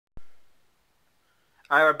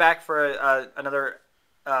All right, we're back for another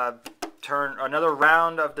another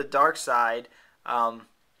round of the dark side.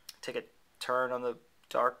 Take a turn on the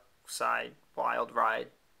dark side, wild ride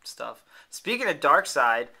stuff. Speaking of dark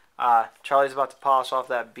side, Charlie's about to polish off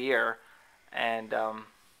that beer, and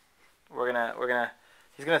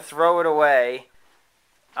he's gonna throw it away.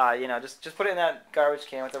 Just put it in that garbage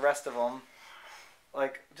can with the rest of them.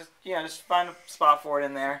 Just find a spot for it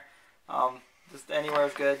in there. Just anywhere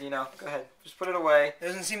is good, Go ahead. Just put it away. There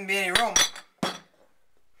doesn't seem to be any room.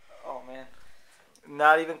 Oh, man.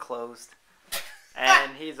 Not even closed.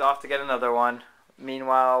 And he's off to get another one.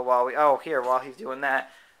 Meanwhile, while he's doing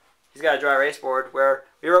that, he's got a dry erase board where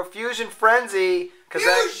we wrote Fusion Frenzy. Fusion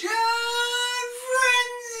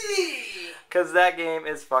Frenzy! Because that game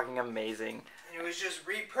is fucking amazing. And it was just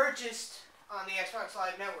repurchased on the Xbox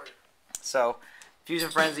Live Network. So,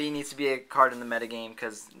 Fusion Frenzy needs to be a card in the metagame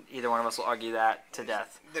because either one of us will argue that to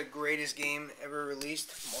death. The greatest game ever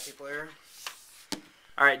released, multiplayer.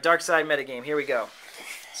 Alright, DarkSide metagame. Here we go.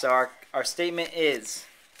 So our statement is,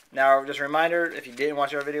 now just a reminder, if you didn't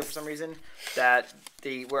watch our video for some reason, that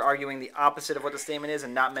we're arguing the opposite of what the statement is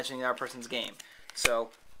and not mentioning our person's game.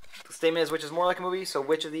 So the statement is which is more like a movie, so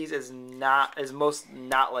which of these is most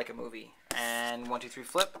not like a movie. And 1, 2, 3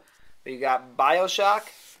 flip. We got BioShock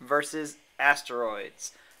versus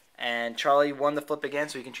Asteroids. And Charlie won the flip again,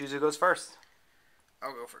 so you can choose who goes first.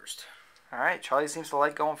 I'll go first. Alright, Charlie seems to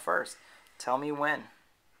like going first. Tell me when.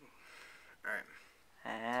 Alright.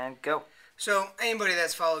 And go. So, anybody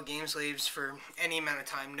that's followed GameSlaves for any amount of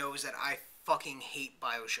time knows that I fucking hate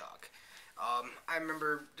BioShock. I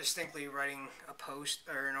remember distinctly writing a post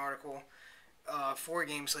or an article for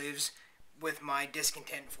GameSlaves with my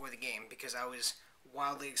discontent for the game because I was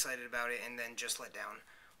wildly excited about it and then just let down.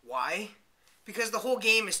 Why? Because the whole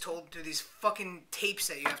game is told through these fucking tapes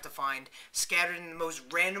that you have to find scattered in the most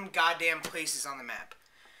random goddamn places on the map.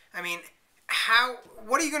 I mean,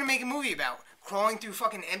 what are you going to make a movie about? Crawling through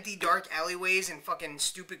fucking empty dark alleyways and fucking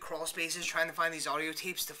stupid crawl spaces trying to find these audio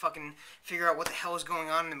tapes to fucking figure out what the hell is going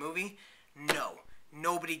on in the movie? No.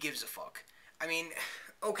 Nobody gives a fuck. I mean,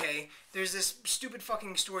 okay, there's this stupid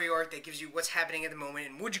fucking story arc that gives you what's happening at the moment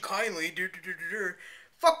and would you kindly,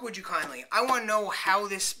 fuck would you kindly. I want to know how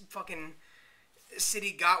this fucking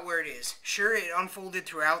city got where it is. Sure, it unfolded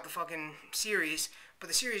throughout the fucking series, but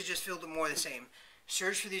the series just filled with more of the same.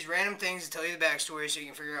 Search for these random things to tell you the backstory so you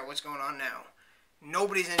can figure out what's going on now.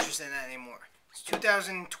 Nobody's interested in that anymore. It's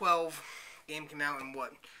 2012. Game came out in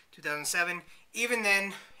what? 2007? Even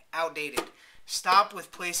then, outdated. Stop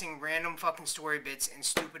with placing random fucking story bits in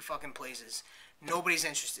stupid fucking places. Nobody's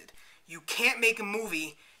interested. You can't make a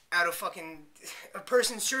movie out of fucking a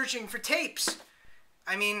person searching for tapes.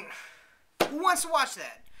 I mean, who wants to watch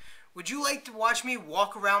that? Would you like to watch me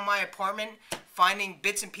walk around my apartment finding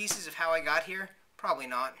bits and pieces of how I got here? Probably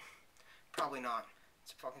not. Probably not.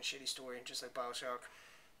 It's a fucking shitty story, just like BioShock.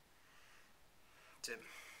 That's it.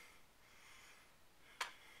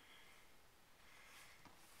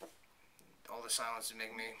 All the silence is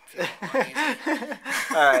making me feel uneasy.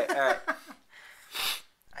 Alright.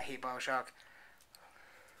 I hate BioShock.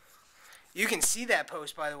 You can see that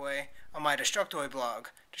post, by the way, on my Destructoid blog.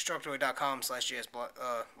 Destructoid.com/JS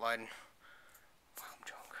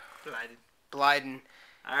Blyden.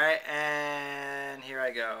 Alright, and here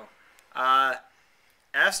I go.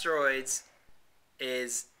 Asteroids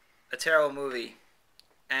is a terrible movie.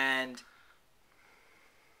 And,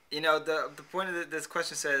 the point of this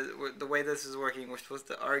question says, the way this is working, we're supposed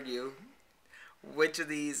to argue which of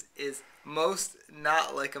these is most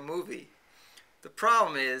not like a movie. The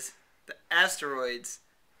problem is, the Asteroids...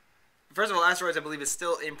 First of all, Asteroids, I believe, is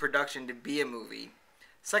still in production to be a movie.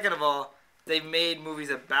 Second of all, they've made movies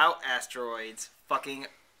about asteroids. Fucking,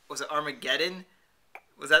 was it Armageddon?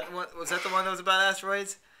 Was that the one that was about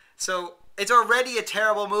asteroids? So, it's already a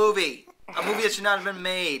terrible movie. A movie that should not have been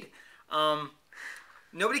made.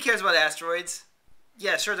 Nobody cares about asteroids.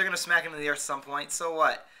 Yeah, sure, they're going to smack into the Earth at some point. So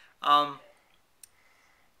what?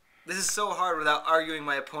 This is so hard without arguing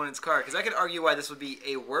my opponent's card. Because I could argue why this would be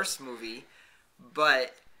a worse movie.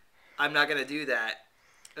 But I'm not going to do that.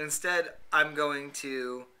 Instead, I'm going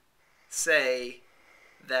to say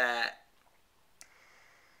that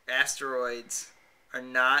asteroids are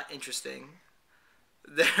not interesting.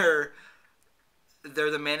 They're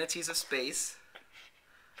the manatees of space.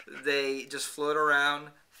 They just float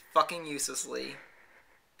around fucking uselessly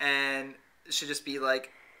and should just be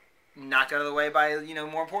like knocked out of the way by,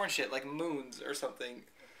 more important shit like moons or something.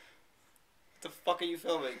 What the fuck are you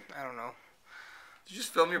filming? I don't know. Did you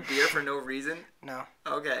just film your beer for no reason? No.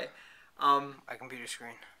 Okay. My computer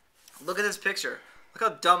screen. Look at this picture. Look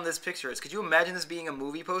how dumb this picture is. Could you imagine this being a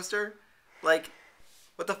movie poster? Like,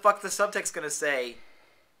 what the fuck the subtext gonna say?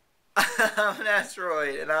 I'm an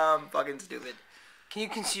asteroid, and I'm fucking stupid. Can you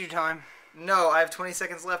concede your time? No, I have 20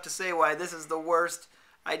 seconds left to say why this is the worst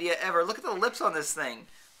idea ever. Look at the lips on this thing.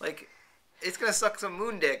 Like, it's gonna suck some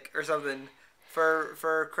moon dick or something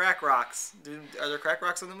for crack rocks. Are there crack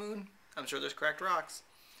rocks on the moon? I'm sure there's cracked rocks.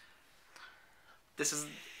 This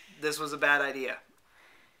was a bad idea.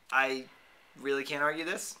 I really can't argue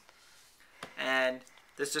this. And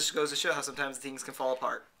this just goes to show how sometimes things can fall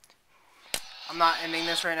apart. I'm not ending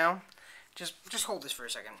this right now. Just hold this for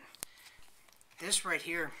a second. This right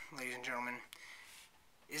here, ladies and gentlemen,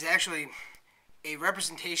 is actually a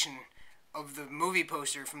representation of the movie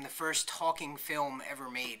poster from the first talking film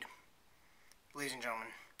ever made. Ladies and gentlemen,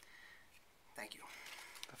 thank you.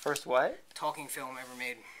 The first what? Talking film ever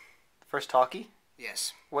made. The first talkie?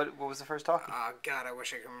 Yes. What was the first talkie? God, I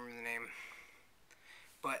wish I could remember the name.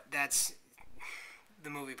 But that's the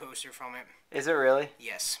movie poster from it. Is it really?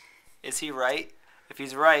 Yes. Is he right? If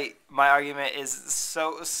he's right, my argument is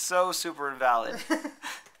so super invalid.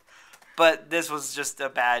 But this was just a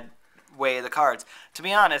bad way of the cards. To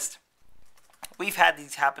be honest, we've had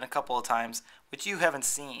these happen a couple of times, which you haven't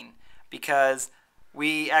seen, because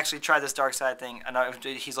we actually tried this DarkSide thing.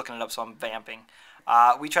 He's looking it up, so I'm vamping.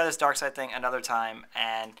 We tried this DarkSide thing another time,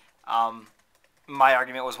 and my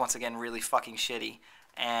argument was once again really fucking shitty,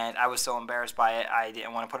 and I was so embarrassed by it, I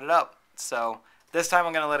didn't want to put it up. So this time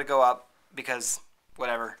I'm going to let it go up, because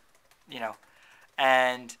whatever, you know.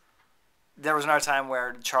 And there was another time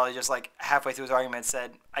where Charlie just like halfway through his argument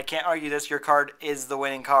said, I can't argue this, your card is the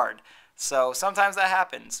winning card. So sometimes that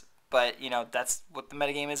happens, but you know, that's what the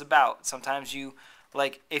metagame is about. Sometimes you,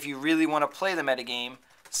 like, if you really want to play the metagame,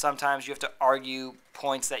 sometimes you have to argue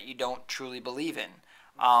points that you don't truly believe in.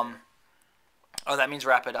 Oh, that means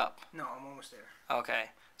wrap it up. No, I'm almost there. Okay,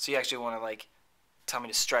 so you actually want to like tell me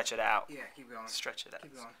to stretch it out. Yeah, keep going. Stretch it out.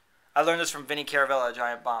 Keep going. I learned this from Vinny Caravella,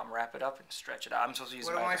 Giant Bomb. Wrap it up and stretch it out. I'm supposed to use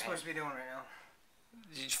What my am I other supposed to hand. be doing right now?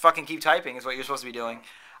 You fucking keep typing is what you're supposed to be doing.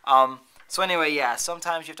 So anyway, yeah,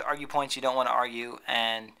 sometimes you have to argue points you don't want to argue,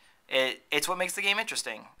 and it's what makes the game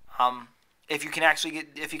interesting. If you can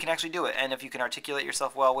actually do it, and if you can articulate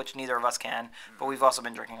yourself well, which neither of us can, but we've also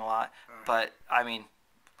been drinking a lot. But I mean,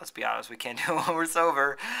 let's be honest, we can't do it when we're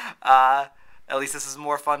sober. At least this is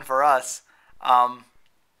more fun for us.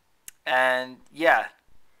 And yeah,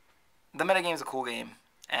 the metagame is a cool game,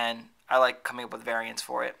 and I like coming up with variants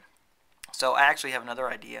for it. So I actually have another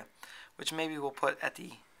idea, which maybe we'll put at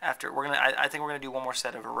the after. I think we're gonna do one more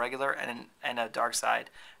set of a regular and a dark side,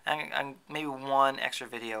 and maybe one extra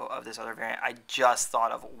video of this other variant I just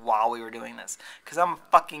thought of while we were doing this, because I'm a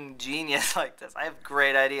fucking genius like this. I have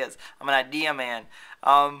great ideas. I'm an idea man.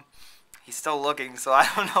 He's still looking, so I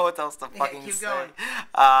don't know what else to fucking keep say.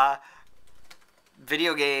 going.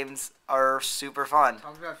 Video games are super fun.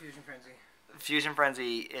 Talk about Fusion Frenzy. Fusion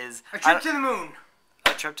Frenzy is A trip to the moon.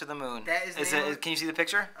 A trip to the moon. That is Can you see the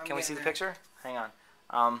picture? Can we see the there. picture? Hang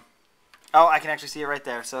on. Oh, I can actually see it right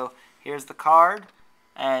there. So here's the card,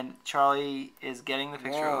 and Charlie is getting the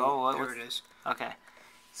picture. Whoa, There it is. Okay.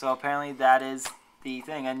 So apparently that is the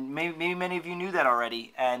thing, and maybe many of you knew that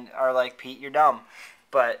already and are like, Pete, you're dumb.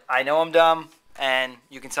 But I know I'm dumb, and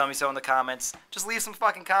you can tell me so in the comments. Just leave some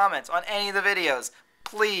fucking comments on any of the videos,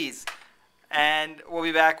 please. And we'll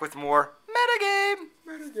be back with more metagame.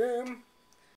 Metagame.